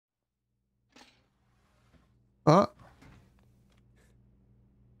Oh,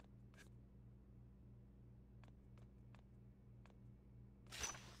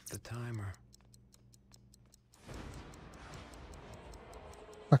 The timer.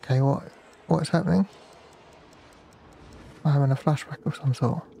 okay, what is happening? I'm having a flashback of some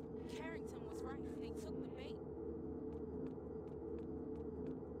sort. Carrington was right. They took the bait.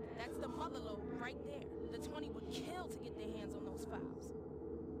 That's the mother lode right there. The 20 would kill to get their hands on those files.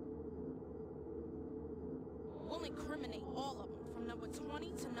 We'll incriminate all of them, from number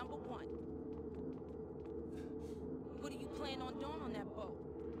 20 to number 1. What do you plan on doing on that boat?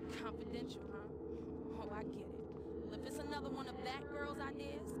 Confidential, huh? Oh, I get it. Well, if it's another one of that girl's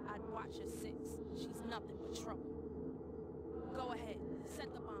ideas, I'd watch her 6. She's nothing but trouble. Go ahead,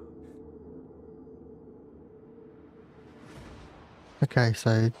 set the bomb. Okay,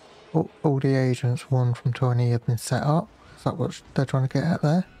 so all the agents 1 from 20 have been set up. Is that what they're trying to get at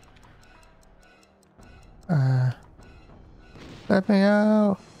there? Let me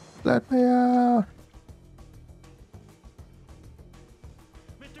out! Let me out!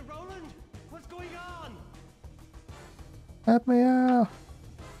 Mr. Rowland, what's going on? Let me out!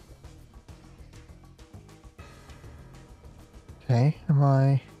 Okay, what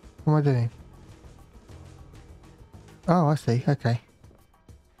am I doing? Oh, I see, okay.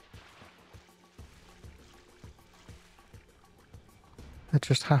 It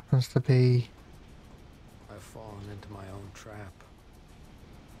just happens to be... I've fallen into my own trap.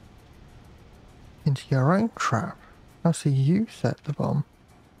 into your own trap. Oh, so you set the bomb.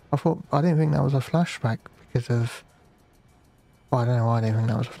 I didn't think that was a flashback because of... Well, I don't know why I didn't think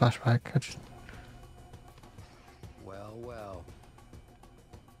that was a flashback. I just... Well.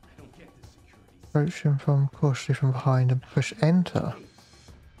 I don't get this security. approach him from cautiously from behind and push enter.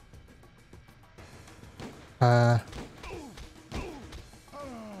 I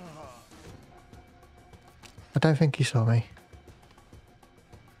don't think he saw me.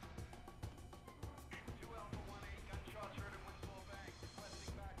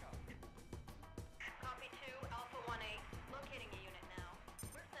 Copy 2, Alpha 1-8. Locating a unit now.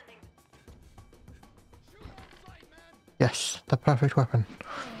 We're sending... Yes, the perfect weapon.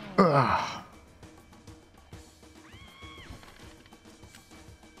 Ugh.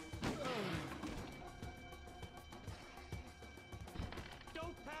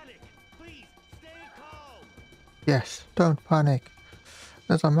 Don't panic! Please, stay calm! Yes, don't panic.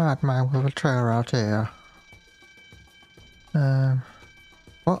 There's a madman with a trailer out here.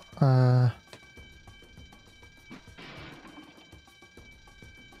 What?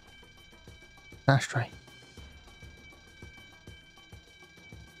 Ashtray.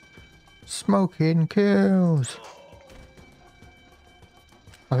 Smoking kills.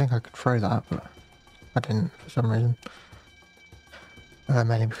 I think I could throw that, but I didn't for some reason.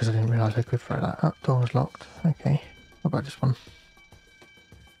 Mainly because I didn't realise I could throw that. Oh, door was locked. Okay. What about this one?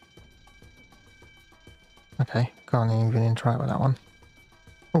 Okay, can't even interact with that one.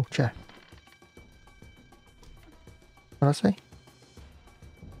 Oh, chair. What did I say?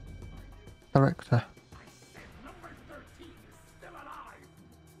 Director. Number 13 is still alive!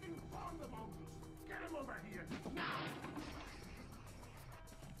 Inform the moguls! Get him over here, now!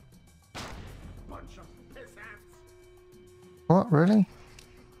 Bunch of pissants! What, really?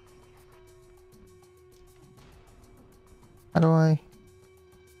 How do I...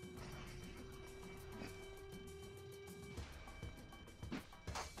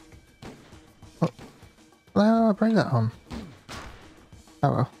 What? How do I break that on?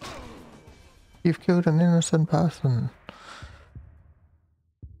 Oh well. You've killed an innocent person.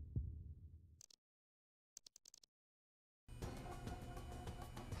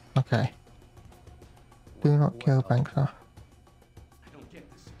 Okay. Do not kill Bankster. I don't get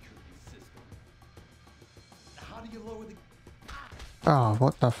this security system. How do you lower the... Oh,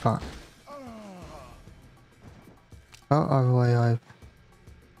 what the fuck? Oh, I've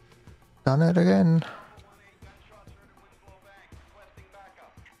done it again.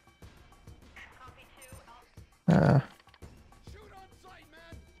 Copy 2, Alpha... Shoot on sight,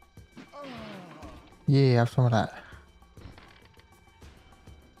 man! Yeah, have some of that.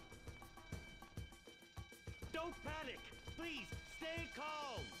 Don't panic! Please, stay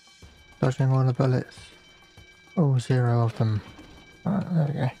calm! Dodging all the bullets. Oh, 0 of them. Alright, there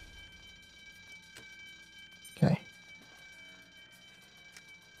we go. Okay.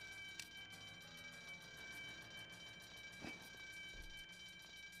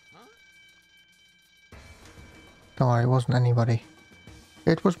 Don't worry, it wasn't anybody.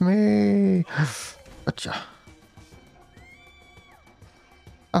 It was me! Gotcha.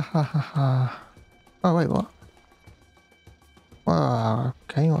 Ah ha ha ha. Oh wait, what? Well,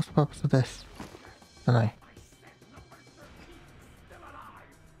 okay, what's the purpose of this? Don't know.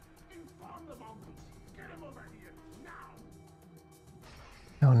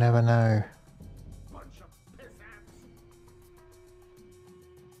 You'll never know. Bunch of pissants.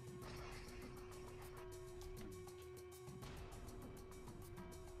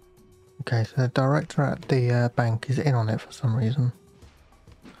 Okay, so the director at the bank is in on it for some reason.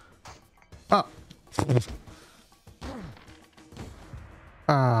 Oh!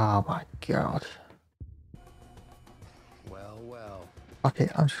 Oh my god. Well, well. Okay,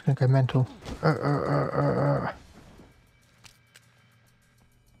 I'm just gonna go mental.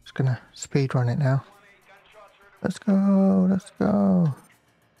 Just gonna speed run it now. Let's go, let's go.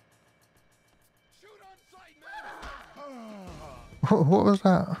 What was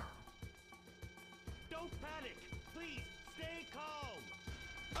that? Don't panic. Please stay calm.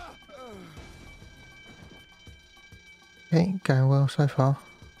 Okay, going well so far.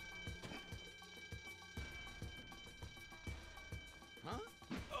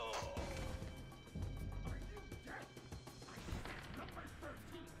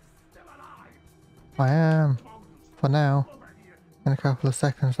 I am. For now. In a couple of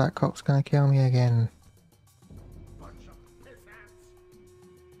seconds that cop's gonna kill me again. Bunch of pissants.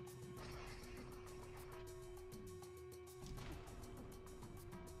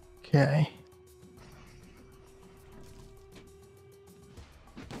 Okay.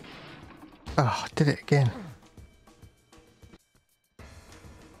 Oh, did it again.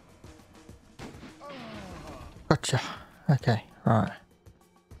 Gotcha. Okay, right.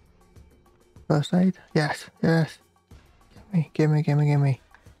 First aid? Yes, yes. Gimme.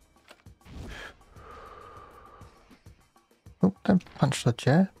 Oh, don't punch the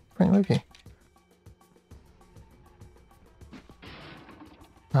chair. Bring it with you.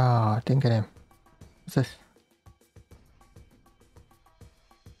 Ah, I didn't get him. What's this?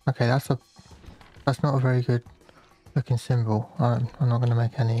 Okay, that's not a very good looking symbol. I'm not going to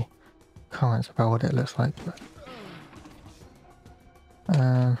make any comments about what it looks like, but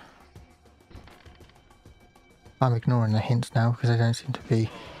I'm ignoring the hints now because they don't seem to be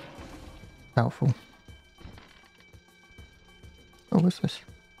helpful. Oh, what's this?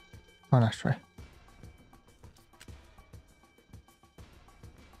 Oh, an ashtray.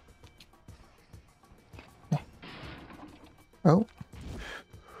 Okay. Oh,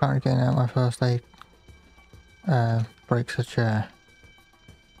 apparently getting out my first aid breaks a chair.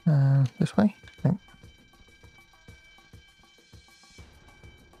 This way? Nope.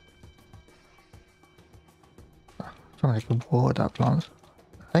 Somebody could water that plant.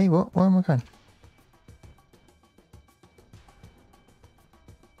 Hey, what? Where am I going?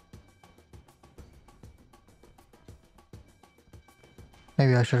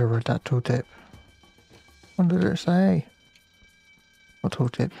 Maybe I should have read that tooltip. What did it say? What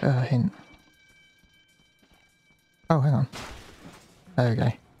tooltip? Hint. Oh, hang on. There we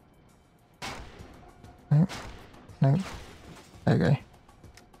go. Nope. Nope. There we go.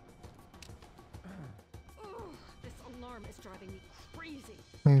 This alarm is driving me crazy.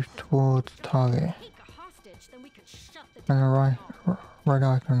 Move towards target. Take a hostage, then we can shut the And the damn thing off. right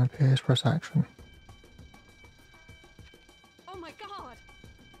icon appears. Press action. Oh my god!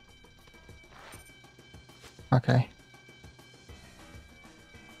 Okay.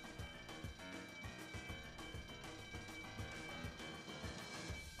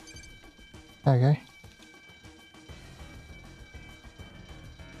 There we go.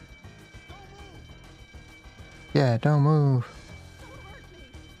 Yeah, don't move. Don't hurt me!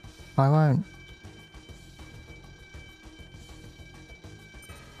 I won't.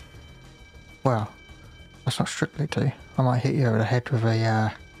 Well, that's not strictly to. I might hit you over the head with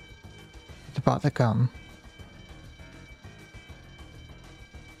a the butt of the gun.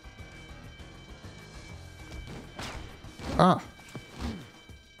 Ah!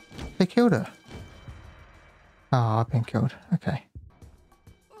 They killed her. Oh, I've been killed. Okay.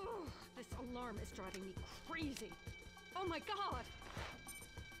 Oh, this alarm is driving me crazy. Oh my god!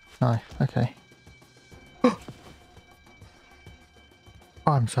 Nice. Okay.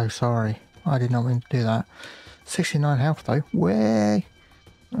 I'm so sorry. I did not mean to do that. 69 health though. Way.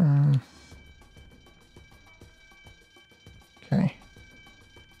 Okay.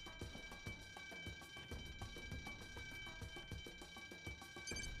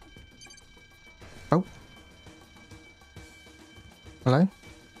 Oh. Hello?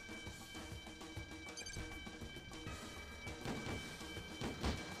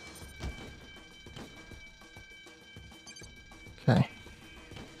 Okay.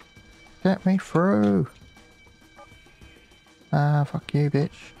 Get me through. Ah, fuck you,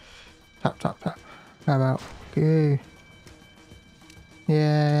 bitch. Tap, tap, tap. How about you?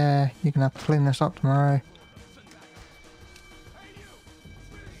 Yeah, you can have to clean this up tomorrow.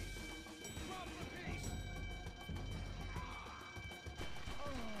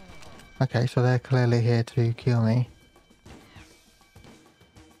 Okay, so they're clearly here to kill me.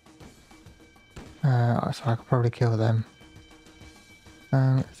 So I could probably kill them.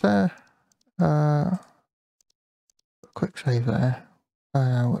 Is there a quick save there?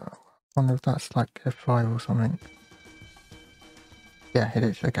 Wonder if that's like F5 or something. Yeah, it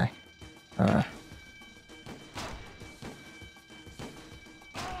is. Okay.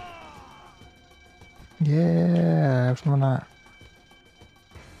 Yeah, some of that.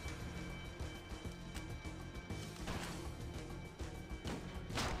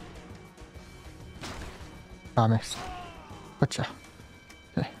 I missed. Gotcha.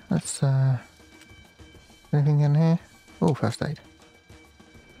 Okay, let's anything in here? Oh, first aid.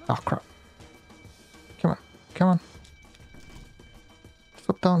 Oh crap. Come on, come on.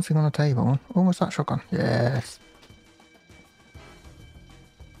 Stop dancing on a table. Oh, what's that shotgun? Yes.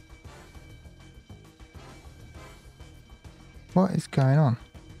 What is going on?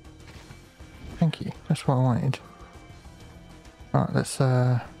 Thank you. That's what I wanted. Right, let's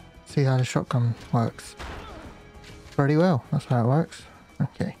see how the shotgun works. Pretty well. That's how it works.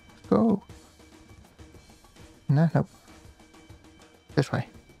 Okay, let's go. No, nope. This way.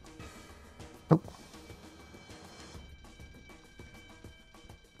 Nope.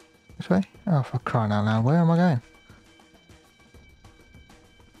 This way? Oh, for crying out loud. Where am I going?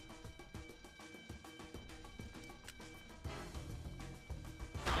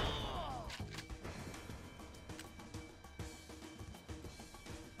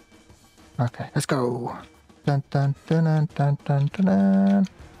 Okay, let's go. Dun dun dun dun dun dun dun dun.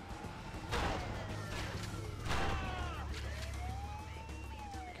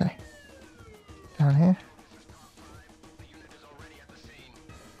 Okay. Down here.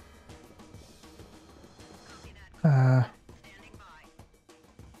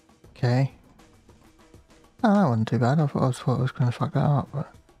 Okay. Oh, that wasn't too bad. I thought I was going to fuck that up,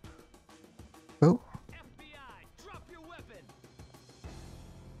 but... Oh. FBI, drop your weapon!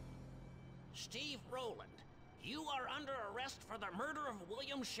 Steve Rowland, you are under arrest for the murder of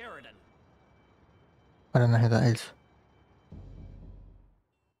William Sheridan. I don't know who that is.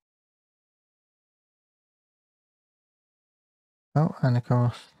 Oh, and of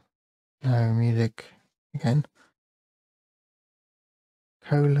course, no music again.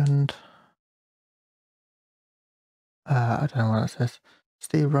 Coland. I don't know what that says.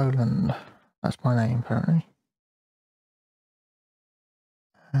 Steve Rowland. That's my name, apparently.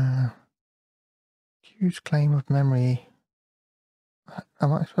 Accused claim of memory.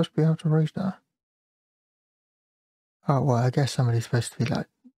 Am I supposed to be able to read that? Oh, well, I guess somebody's supposed to be, like,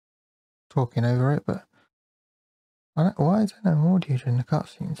 talking over it, but... I don't, why is there no audio during the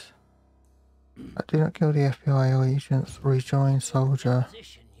cutscenes? Do not kill the FBI agents. Rejoin soldier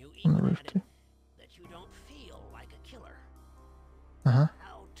on the roof too. That you don't feel like a killer. How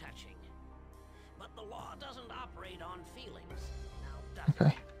touching. But the law doesn't operate on feelings. Now,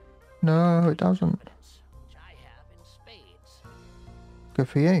 okay. No, it doesn't. Which I have in spades. Good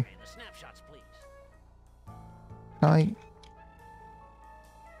for you. The snapshots, Can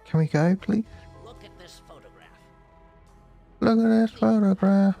please. we go, please? Look at this photograph. Look at this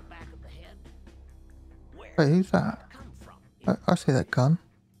photograph. Back of the head. Where Wait, who's that? come from? I see that gun.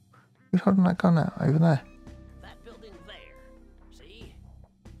 Who's holding that gun out over there? That building there. See?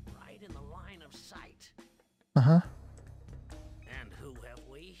 Right in the line of sight. Uh-huh. And who have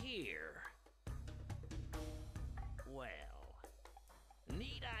we here? Well,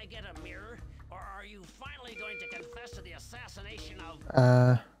 need I get a mirror, or are you finally going to confess to the assassination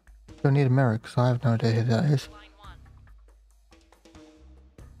of... You'll need a mirror, because I have no idea who that is. Line 1.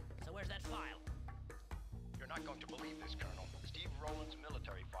 So where's that file? You're not going to believe this, Colonel. Steve Rowland's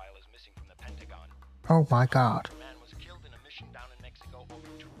military file is missing from the Pentagon. Oh my god. The man was killed in a mission down in Mexico over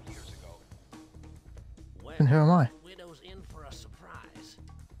 2 years ago. Well, And who am I? Widow's in for a surprise.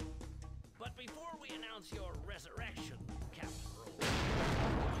 But before we announce your resurrection, Captain Rowland,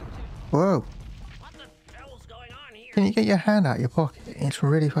 Whoa. what the hell's going on here? Can you get your hand out of your pocket? It's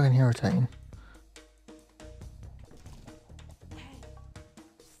really fucking irritating.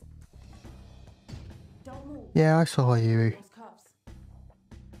 Don't move. Yeah, I saw you. Those cuffs.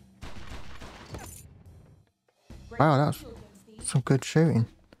 Wow, that was some good shooting.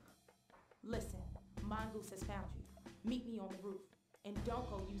 Listen, Mongoose has found you. Meet me on the roof. And don't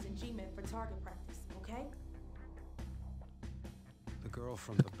go using G-Men for target practice, okay? The girl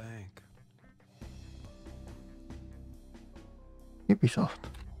from the bank. Ubisoft.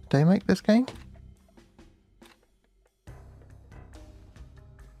 Did they make this game?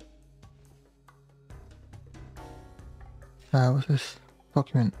 What's this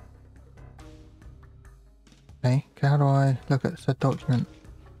document? Okay, how do I look at said document?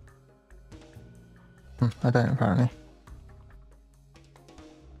 I don't apparently.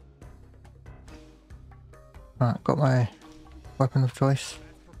 Right, got my weapon of choice.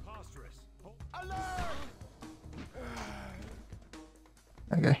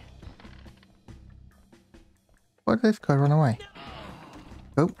 Okay. Why did this guy run away?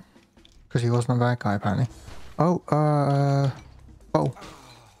 Oh, because he wasn't a bad guy apparently. Oh, oh,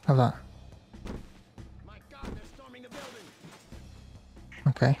 have that. My God, they're storming the building.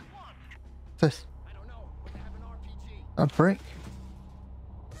 Okay. What's this? I don't know, but they have an RPG. A brick?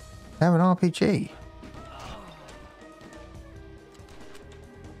 They have an RPG.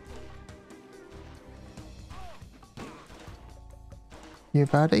 You a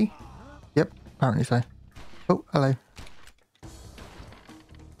baddie? Yep, apparently so. Oh, hello.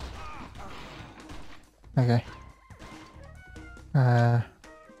 Okay.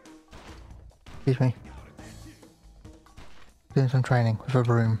 Excuse me. Doing some training with a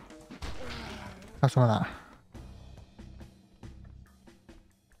broom. Have some of that.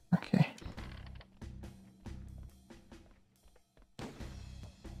 Okay.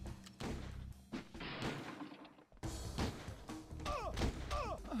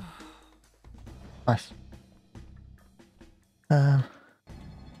 Nice.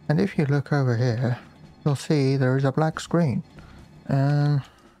 And if you look over here, you'll see there is a black screen.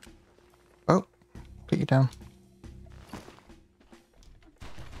 Oh, get you down.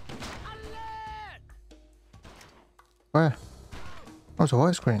 Where? Oh, it's a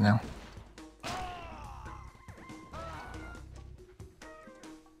white screen now.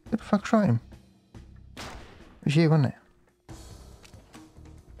 Who the fuck shot him? It was you, wasn't it?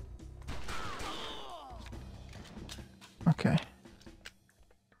 Okay.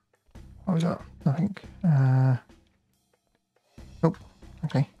 What we got? Nothing. Oh,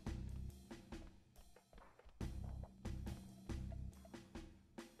 okay.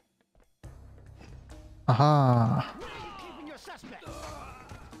 Aha! Keeping your suspect.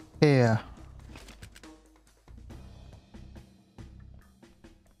 Here.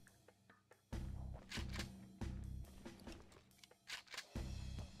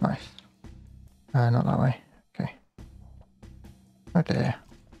 Nice. Not that way. Okay. Oh dear.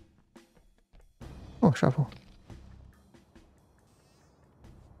 Oh, shovel.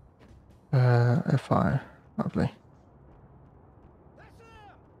 F5. Lovely.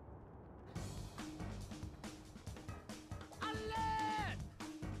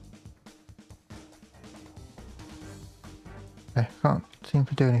 Okay, can't seem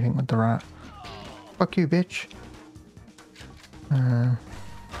to do anything with the rat. Fuck you, bitch.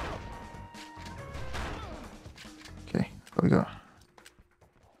 Okay, what we got?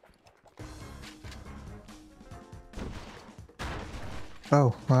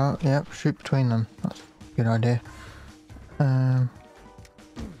 Oh, well, yep, shoot between them. That's a good idea.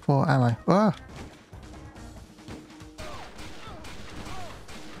 For ammo. Ah!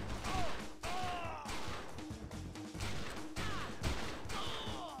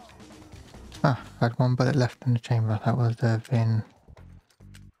 Ah, I had one bullet left in the chamber. That would have been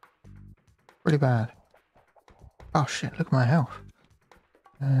pretty bad. Oh shit, look at my health.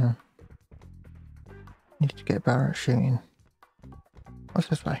 Need to get better at shooting. What's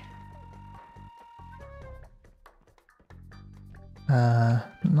this way?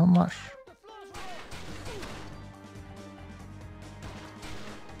 Not much.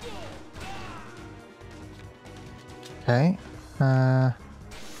 Okay.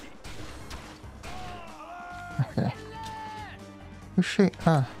 Okay. Who shoot?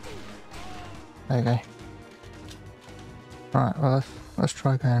 Ah. There you go. Right, well let's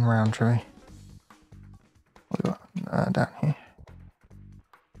try going around, shall we? What we got down here?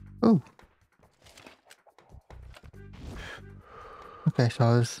 Ooh. Okay, so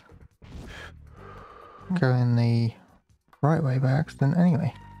I was going the right way by accident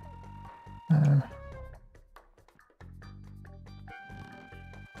anyway.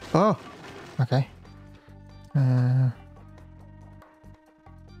 Oh! Okay.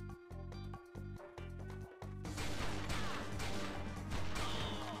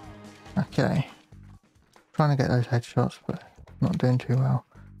 Okay. Trying to get those headshots, but not doing too well.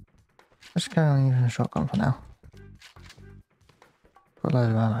 Let's carry on using a shotgun for now. Got a load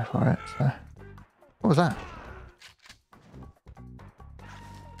of ammo for it, so... What was that?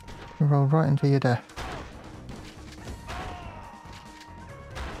 You rolled right into your death.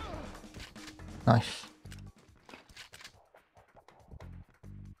 Nice.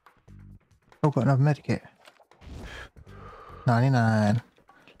 Oh, got another medikit. 99.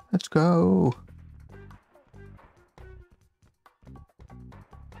 Let's go.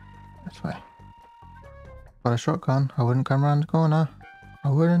 This way. Got a shotgun. I wouldn't come around the corner. I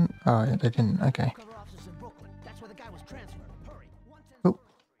wouldn't. Oh, yeah, they didn't. Okay. Cover officers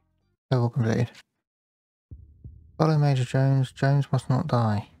Level completed. Follow Major Jones. Jones must not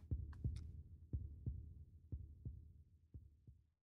die.